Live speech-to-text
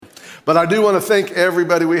But I do want to thank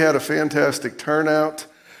everybody. We had a fantastic turnout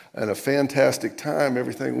and a fantastic time.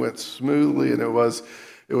 Everything went smoothly, and it was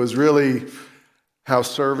really how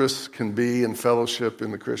service can be and fellowship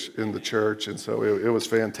in the church. And so it was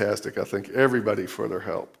fantastic. I thank everybody for their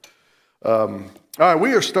help. All right,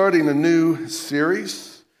 we are starting a new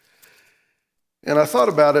series. And I thought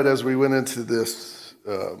about it as we went into this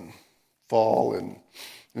fall and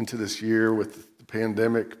into this year with the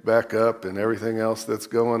pandemic back up and everything else that's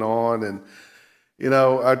going on. And, you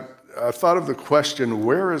know, I thought of the question,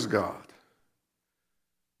 where is God?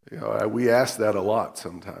 You know, we ask that a lot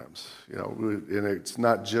sometimes, you know, and it's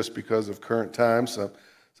not just because of current times,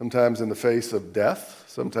 sometimes in the face of death,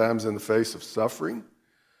 sometimes in the face of suffering,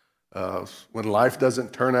 when life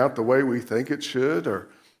doesn't turn out the way we think it should, or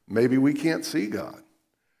maybe we can't see God.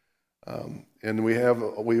 And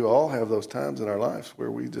we all have those times in our lives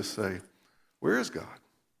where we just say, where is God?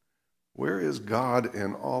 Where is God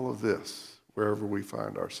in all of this, wherever we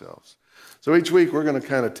find ourselves? So each week we're going to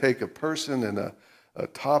kind of take a person and a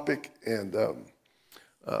topic and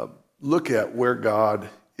look at where God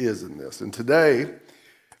is in this. And today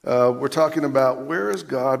we're talking about where is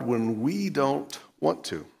God when we don't want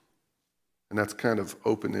to? And that's kind of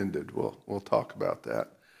open-ended. We'll talk about that.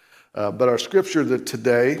 But our scripture that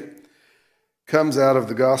today comes out of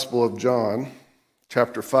the Gospel of John,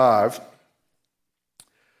 chapter 5,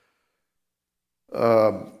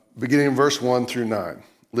 beginning in verse 1 through 9.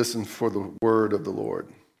 Listen for the word of the Lord.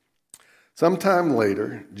 Sometime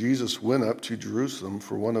later, Jesus went up to Jerusalem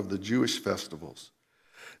for one of the Jewish festivals.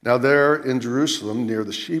 Now there in Jerusalem, near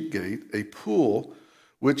the sheep gate, a pool,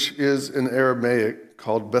 which is in Aramaic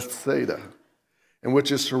called Bethsaida, and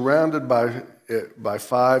which is surrounded by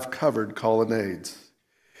 5 covered colonnades.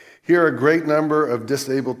 Here a great number of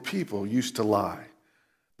disabled people used to lie,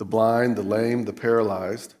 the blind, the lame, the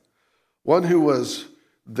paralyzed. One who was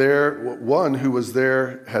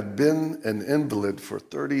there had been an invalid for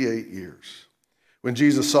 38 years. When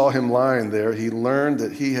Jesus saw him lying there, he learned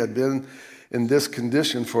that he had been in this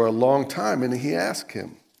condition for a long time, and he asked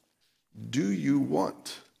him, "Do you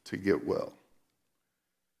want to get well?"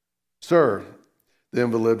 "Sir," the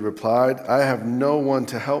invalid replied, "I have no one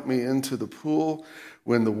to help me into the pool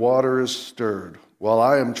when the water is stirred. While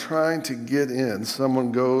I am trying to get in,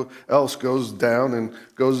 someone else goes down and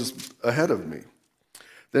goes ahead of me."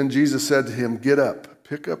 Then Jesus said to him, "Get up,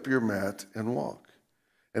 pick up your mat, and walk."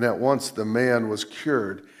 And at once the man was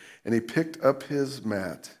cured, and he picked up his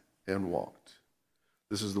mat and walked.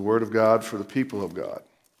 This is the word of God for the people of God.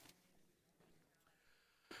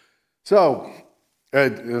 So,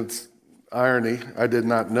 it's irony. I did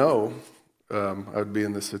not know I would be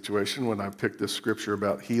in this situation when I picked this scripture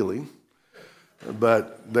about healing.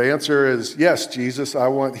 But the answer is, yes, Jesus, I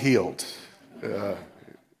want healed.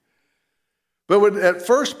 But at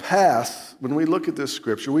first pass, when we look at this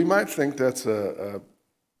scripture, we might think that's a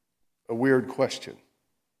weird question.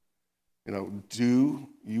 You know, do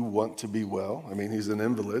you want to be well? I mean, he's an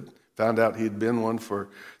invalid. Found out he'd been one for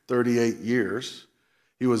 38 years.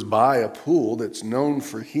 He was by a pool that's known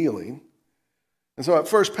for healing. And so at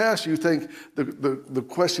first pass, you think the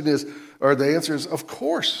question is, or the answer is, of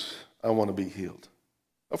course I want to be healed.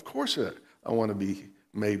 Of course I want to be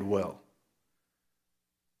made well.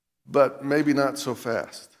 But maybe not so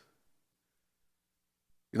fast.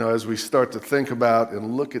 You know, as we start to think about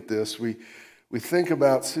and look at this, we think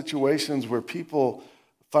about situations where people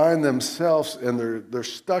find themselves and they're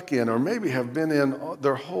stuck in, or maybe have been in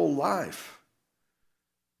their whole life.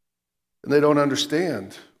 And they don't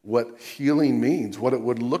understand what healing means, what it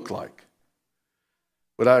would look like.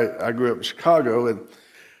 But I grew up in Chicago, and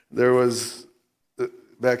there was,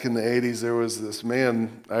 back in the 80s, there was this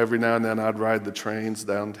man, every now and then I'd ride the trains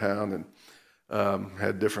downtown and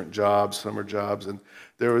had different jobs, summer jobs, and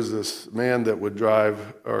there was this man that would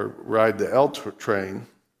drive or ride the L train,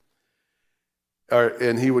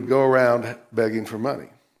 and he would go around begging for money.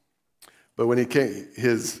 But when he came,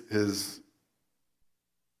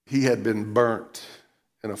 he had been burnt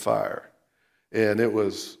in a fire, and it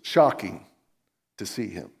was shocking to see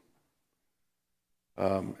him.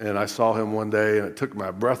 And I saw him one day, and it took my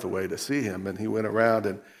breath away to see him, and he went around,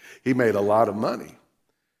 and he made a lot of money.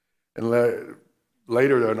 And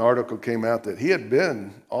later, an article came out that he had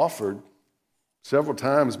been offered several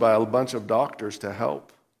times by a bunch of doctors to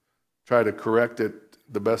help try to correct it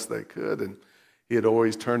the best they could, and he had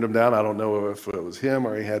always turned them down. I don't know if it was him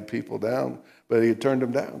or he had people down, but he had turned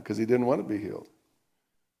them down because he didn't want to be healed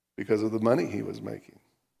because of the money he was making.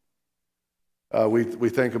 We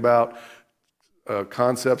think about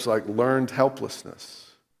concepts like learned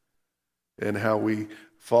helplessness and how we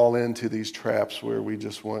fall into these traps where we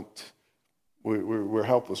just want we're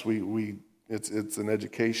helpless. It's an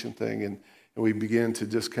education thing, and we begin to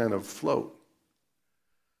just kind of float.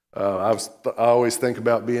 I always think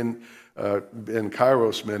about being in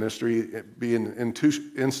Kairos ministry, being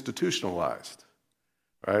institutionalized,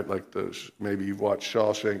 right? Like maybe you've watched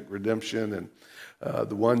Shawshank Redemption, and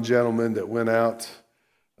the one gentleman that went out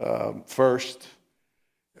first,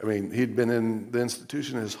 I mean, he'd been in the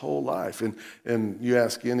institution his whole life. And you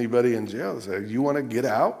ask anybody in jail, they say, you want to get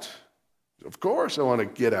out? Of course I want to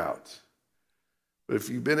get out. But if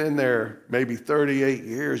you've been in there maybe 38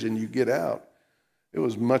 years and you get out, it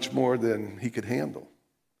was much more than he could handle.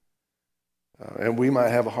 And we might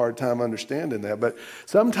have a hard time understanding that. But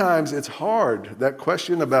sometimes it's hard. That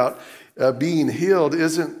question about being healed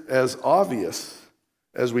isn't as obvious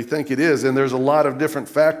as we think it is. And there's a lot of different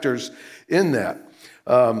factors in that.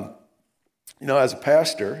 As a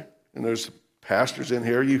pastor, and there's pastors in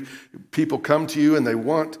here, people come to you and they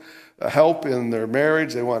want help in their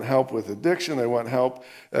marriage. They want help with addiction. They want help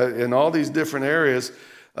in all these different areas.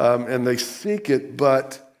 And they seek it,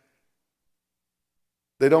 but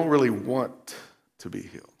they don't really want to be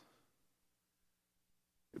healed.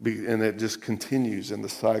 And it just continues, and the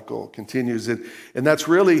cycle continues. And that's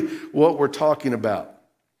really what we're talking about.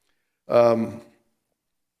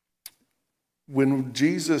 When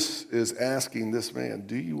Jesus is asking this man,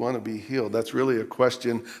 do you want to be healed? That's really a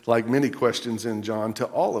question, like many questions in John, to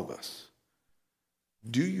all of us.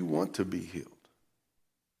 Do you want to be healed?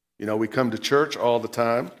 We come to church all the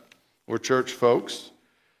time. We're church folks.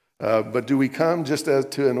 But do we come just as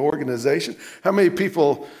to an organization? How many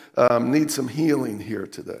people need some healing here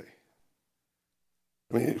today?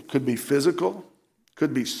 I mean, it could be physical,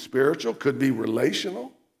 could be spiritual, could be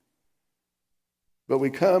relational. But we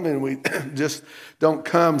come and we just don't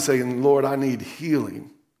come saying, Lord, I need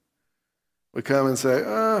healing. We come and say,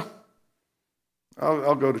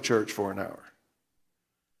 I'll go to church for an hour.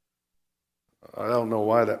 I don't know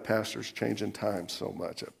why that pastor's changing time so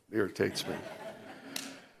much. It irritates me.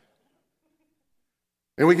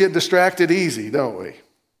 And we get distracted easy, don't we?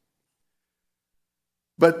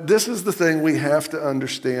 But this is the thing we have to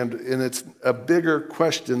understand, and it's a bigger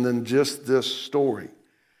question than just this story.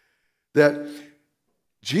 That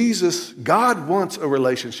God wants a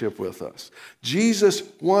relationship with us. Jesus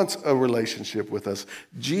wants a relationship with us.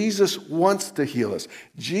 Jesus wants to heal us.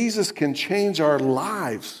 Jesus can change our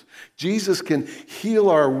lives. Jesus can heal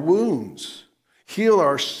our wounds, heal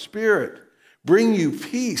our spirit, bring you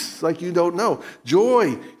peace like you don't know,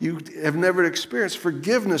 joy you have never experienced,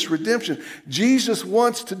 forgiveness, redemption. Jesus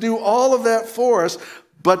wants to do all of that for us,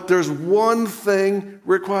 but there's one thing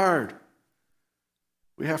required.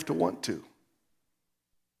 We have to want to.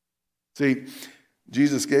 See,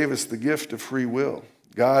 Jesus gave us the gift of free will.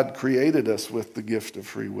 God created us with the gift of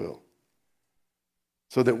free will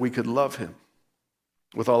so that we could love him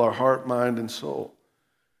with all our heart, mind, and soul.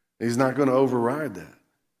 He's not going to override that.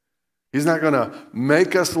 He's not going to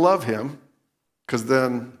make us love him, because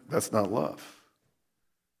then that's not love.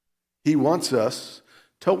 He wants us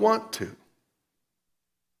to want to.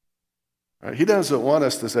 Right? He doesn't want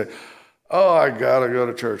us to say, oh, I got to go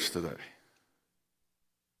to church today.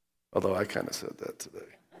 Although I kind of said that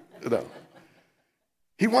today.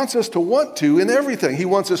 He wants us to want to in everything. He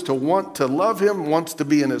wants us to want to love him, wants to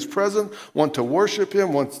be in his presence, want to worship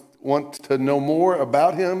him, want to know more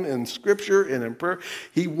about him in Scripture and in prayer.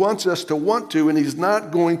 He wants us to want to, and he's not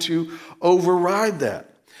going to override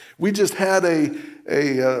that. We just had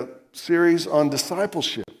a series on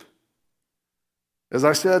discipleship. As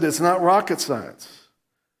I said, it's not rocket science.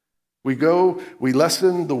 We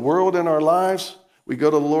lessen the world in our lives. We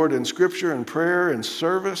go to the Lord in Scripture and prayer and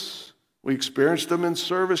service. We experienced them in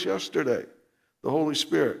service yesterday, the Holy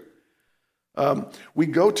Spirit. We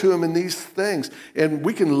go to him in these things, and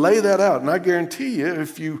we can lay that out. And I guarantee you,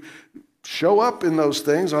 if you show up in those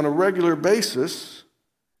things on a regular basis,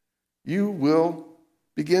 you will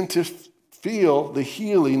begin to feel the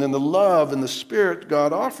healing and the love and the Spirit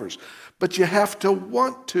God offers. But you have to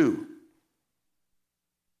want to.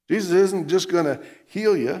 Jesus isn't just going to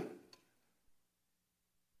heal you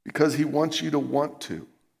because he wants you to want to.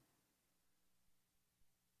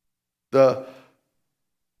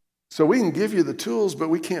 So we can give you the tools, but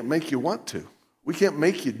we can't make you want to. We can't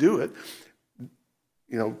make you do it.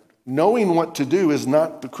 Knowing what to do is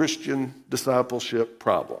not the Christian discipleship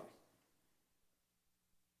problem.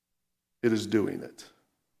 It is doing it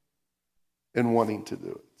and wanting to do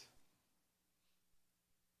it.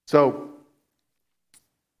 So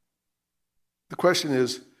the question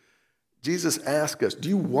is, Jesus asked us, do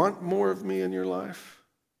you want more of me in your life?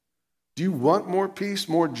 Do you want more peace,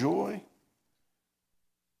 more joy?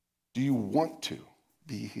 Do you want to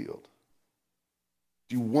be healed?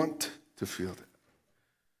 Do you want to feel that?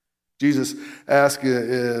 Jesus asked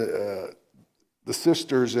the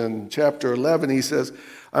sisters in chapter 11, he says,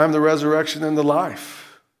 I am the resurrection and the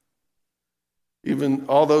life. Even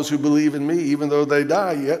all those who believe in me, even though they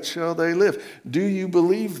die, yet shall they live. Do you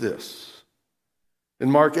believe this?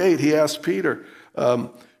 In Mark 8, he asked Peter,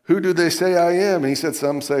 who do they say I am? And he said,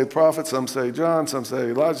 some say prophet, some say John, some say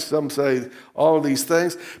Elijah, some say all of these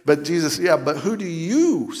things. But Jesus, but who do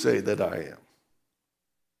you say that I am?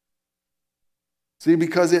 See,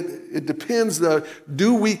 because it depends,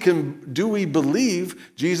 do we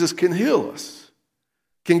believe Jesus can heal us,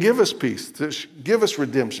 can give us peace, give us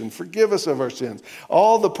redemption, forgive us of our sins?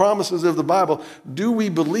 All the promises of the Bible, do we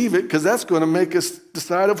believe it? Because that's going to make us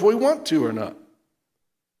decide if we want to or not.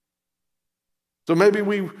 So maybe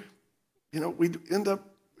we end up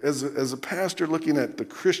as a pastor looking at the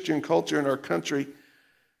Christian culture in our country.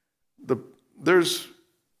 There's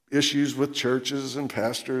issues with churches and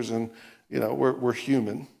pastors, and we're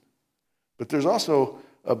human. But there's also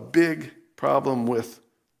a big problem with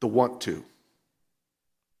the want to.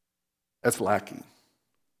 That's lacking.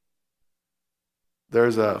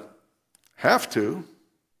 There's a have to.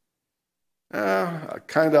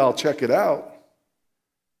 I'll check it out.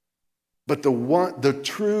 But the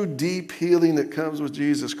true deep healing that comes with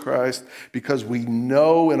Jesus Christ, because we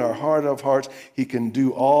know in our heart of hearts he can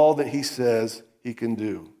do all that he says he can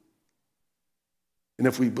do. And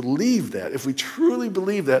if we believe that, if we truly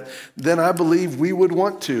believe that, then I believe we would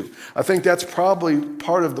want to. I think that's probably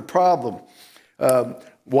part of the problem.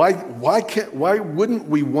 Why wouldn't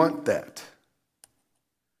we want that?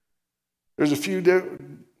 There's a few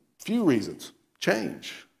reasons.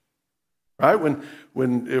 Change. Right?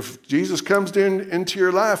 If Jesus comes into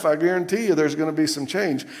your life, I guarantee you there's going to be some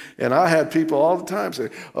change. And I had people all the time say,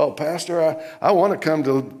 oh, Pastor, I want to come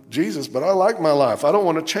to Jesus, but I like my life. I don't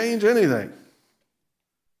want to change anything.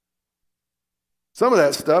 Some of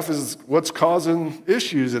that stuff is what's causing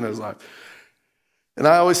issues in his life. And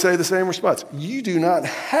I always say the same response. You do not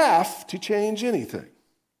have to change anything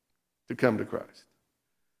to come to Christ.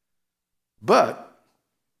 But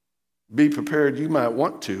be prepared, you might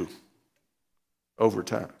want to over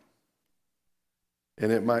time.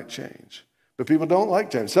 And it might change. But people don't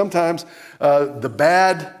like change. Sometimes the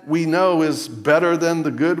bad we know is better than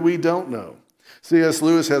the good we don't know. C.S.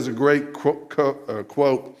 Lewis has a great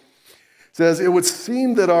quote. It says, it would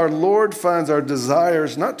seem that our Lord finds our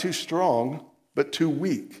desires not too strong, but too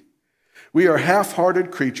weak. We are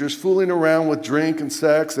half-hearted creatures fooling around with drink and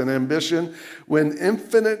sex and ambition when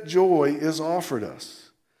infinite joy is offered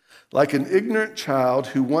us. Like an ignorant child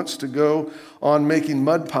who wants to go on making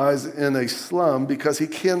mud pies in a slum because he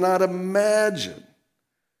cannot imagine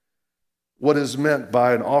what is meant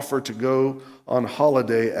by an offer to go on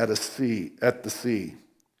holiday at the sea.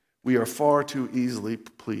 We are far too easily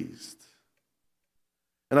pleased.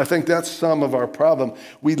 And I think that's some of our problem.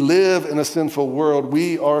 We live in a sinful world.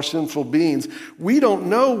 We are sinful beings. We don't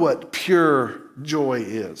know what pure joy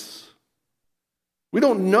is. We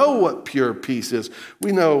don't know what pure peace is.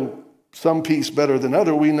 We know some peace better than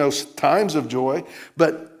other. We know times of joy,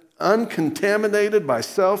 but uncontaminated by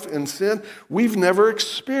self and sin, we've never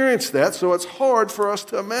experienced that, so it's hard for us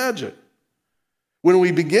to imagine. When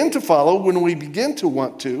we begin to follow, when we begin to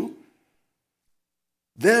want to,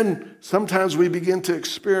 then sometimes we begin to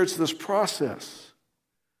experience this process.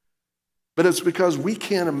 But it's because we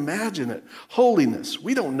can't imagine it. Holiness,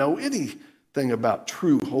 we don't know anything about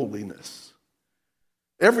true holiness.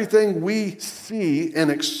 Everything we see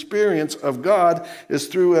and experience of God is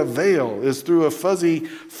through a veil, is through a fuzzy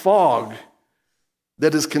fog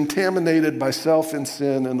that is contaminated by self and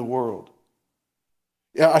sin in the world.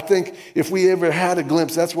 Yeah, I think if we ever had a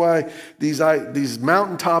glimpse, that's why these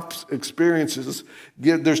mountaintop experiences,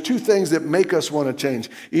 there's two things that make us want to change.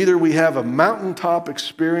 Either we have a mountaintop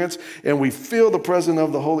experience and we feel the presence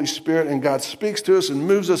of the Holy Spirit and God speaks to us and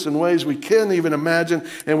moves us in ways we can't even imagine,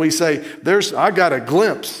 and we say, I got a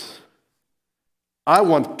glimpse. I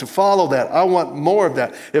want to follow that. I want more of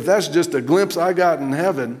that. If that's just a glimpse I got in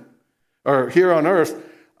heaven or here on earth,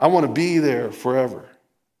 I want to be there forever.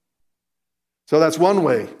 So that's one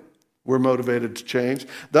way we're motivated to change.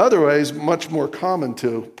 The other way is much more common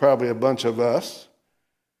to probably a bunch of us.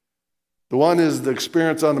 The one is the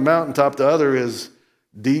experience on the mountaintop. The other is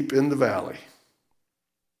deep in the valley,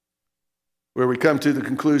 where we come to the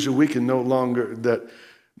conclusion we can no longer, that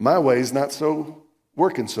my way is not so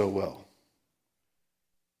working so well.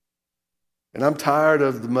 And I'm tired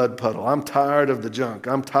of the mud puddle. I'm tired of the junk.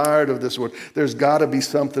 I'm tired of this world. There's got to be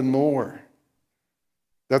something more.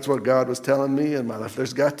 That's what God was telling me in my life.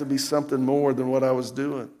 There's got to be something more than what I was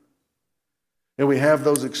doing. And we have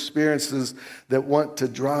those experiences that want to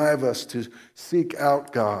drive us to seek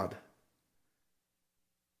out God.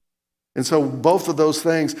 And so both of those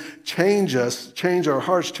things change us, change our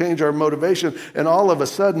hearts, change our motivation. And all of a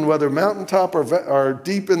sudden, whether mountaintop or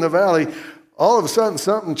deep in the valley, all of a sudden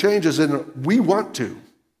something changes and we want to.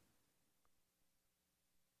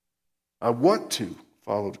 I want to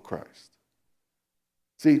follow Christ.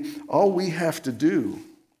 See, all we have to do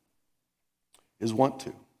is want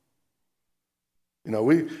to. You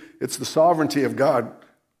know, it's the sovereignty of God.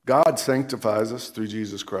 God sanctifies us through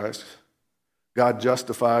Jesus Christ. God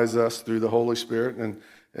justifies us through the Holy Spirit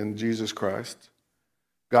and Jesus Christ.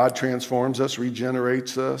 God transforms us,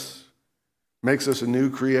 regenerates us, makes us a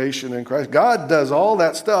new creation in Christ. God does all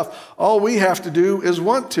that stuff. All we have to do is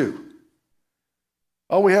want to.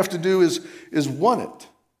 All we have to do is want it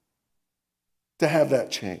to have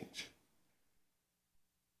that change.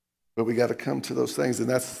 But we got to come to those things, and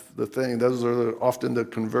that's the thing. Those are often the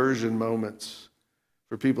conversion moments.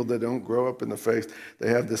 For people that don't grow up in the faith, they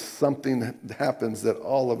have this something that happens that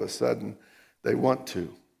all of a sudden they want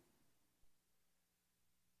to.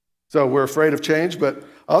 So we're afraid of change, but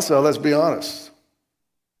also, let's be honest.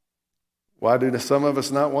 Why do some of us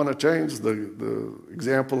not want to change? The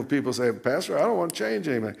example of people say, Pastor, I don't want to change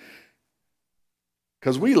anything.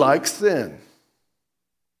 Because we like sin.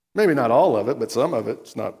 Maybe not all of it, but some of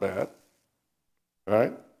it's not bad.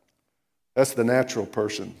 Right? That's the natural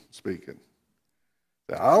person speaking.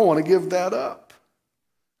 I don't want to give that up.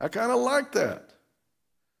 I kind of like that.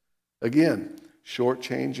 Again,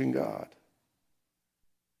 shortchanging God.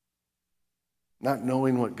 Not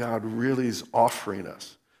knowing what God really is offering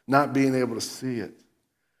us. Not being able to see it.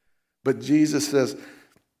 But Jesus says,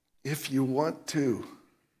 if you want to,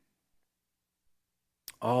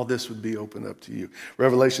 all this would be open up to you.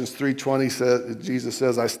 Revelations 3:20 says, Jesus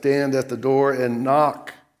says, I stand at the door and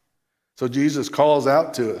knock. So Jesus calls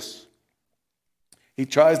out to us. He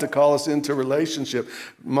tries to call us into relationship.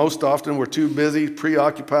 Most often we're too busy,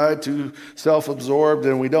 preoccupied, too self-absorbed,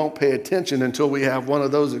 and we don't pay attention until we have one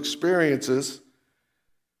of those experiences.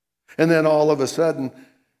 And then all of a sudden,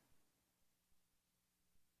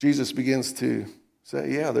 Jesus begins to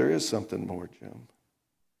say, yeah, there is something more, Jim.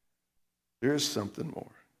 There is something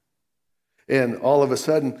more. And all of a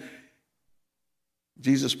sudden,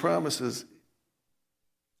 Jesus promises,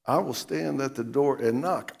 I will stand at the door and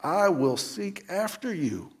knock. I will seek after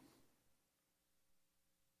you.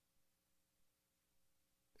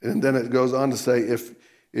 And then it goes on to say,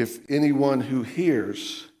 if anyone who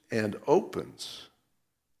hears and opens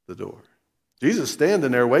the door. Jesus is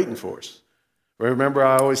standing there waiting for us. Remember,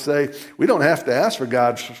 I always say, we don't have to ask for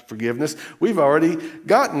God's forgiveness. We've already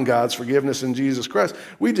gotten God's forgiveness in Jesus Christ.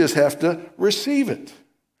 We just have to receive it.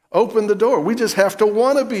 Open the door. We just have to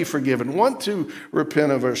want to be forgiven, want to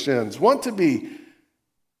repent of our sins, want to be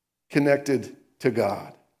connected to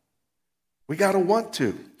God. We got to want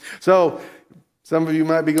to. So some of you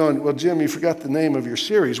might be going, well, Jim, you forgot the name of your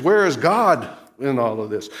series. Where is God in all of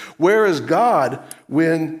this? Where is God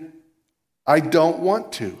when I don't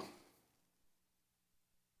want to?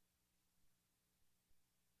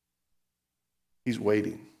 He's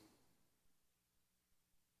waiting.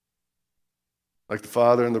 Like the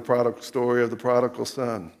father in the prodigal story of the prodigal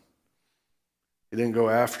son. He didn't go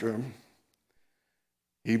after him.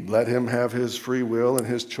 He let him have his free will and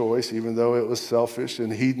his choice, even though it was selfish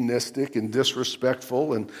and hedonistic and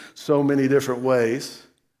disrespectful in so many different ways.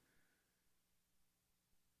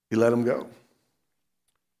 He let him go.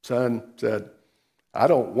 Son said, I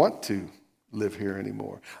don't want to live here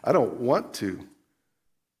anymore. I don't want to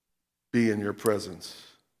be in your presence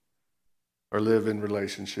or live in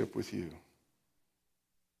relationship with you.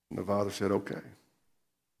 And the father said, okay.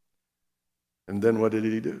 And then what did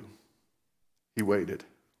he do? He waited.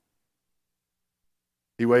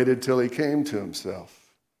 He waited till he came to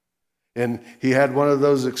himself. And he had one of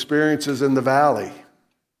those experiences in the valley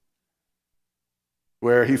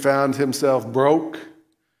where he found himself broke,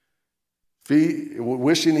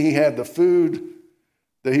 wishing he had the food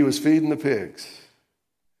that he was feeding the pigs.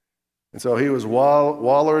 And so he was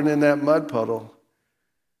wallowing in that mud puddle,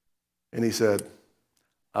 and he said,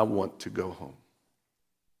 I want to go home.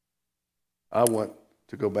 I want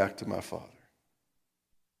to go back to my father.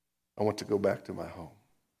 I want to go back to my home.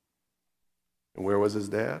 And where was his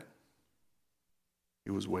dad?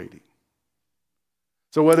 He was waiting.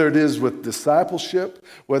 So whether it is with discipleship,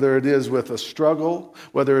 whether it is with a struggle,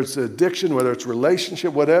 whether it's addiction, whether it's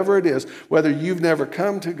relationship, whatever it is, whether you've never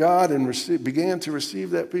come to God and began to receive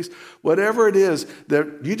that peace, whatever it is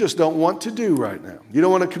that you just don't want to do right now. You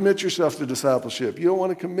don't want to commit yourself to discipleship. You don't want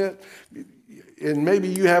to commit, and maybe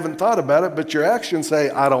you haven't thought about it, but your actions say,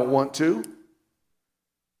 I don't want to.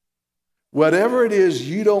 Whatever it is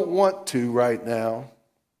you don't want to right now,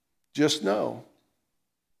 just know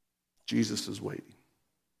Jesus is waiting.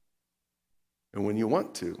 And when you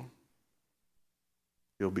want to,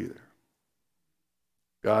 he'll be there.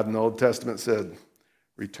 God in the Old Testament said,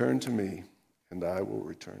 return to me, and I will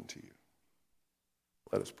return to you.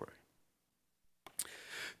 Let us pray.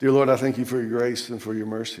 Dear Lord, I thank you for your grace and for your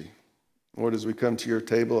mercy. Lord, as we come to your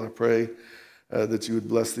table, I pray that you would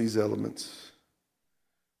bless these elements.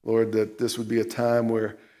 Lord, that this would be a time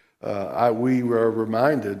where we were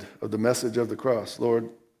reminded of the message of the cross. Lord,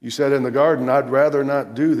 you said in the garden, I'd rather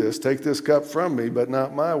not do this. Take this cup from me, but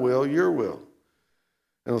not my will, your will.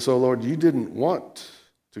 And so, Lord, you didn't want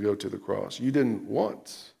to go to the cross. You didn't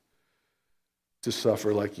want to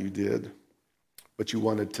suffer like you did, but you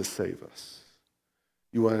wanted to save us.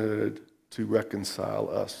 You wanted to reconcile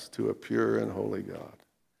us to a pure and holy God.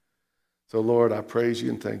 So, Lord, I praise you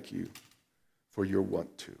and thank you for your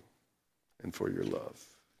want to and for your love.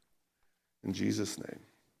 In Jesus' name,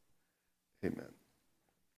 amen.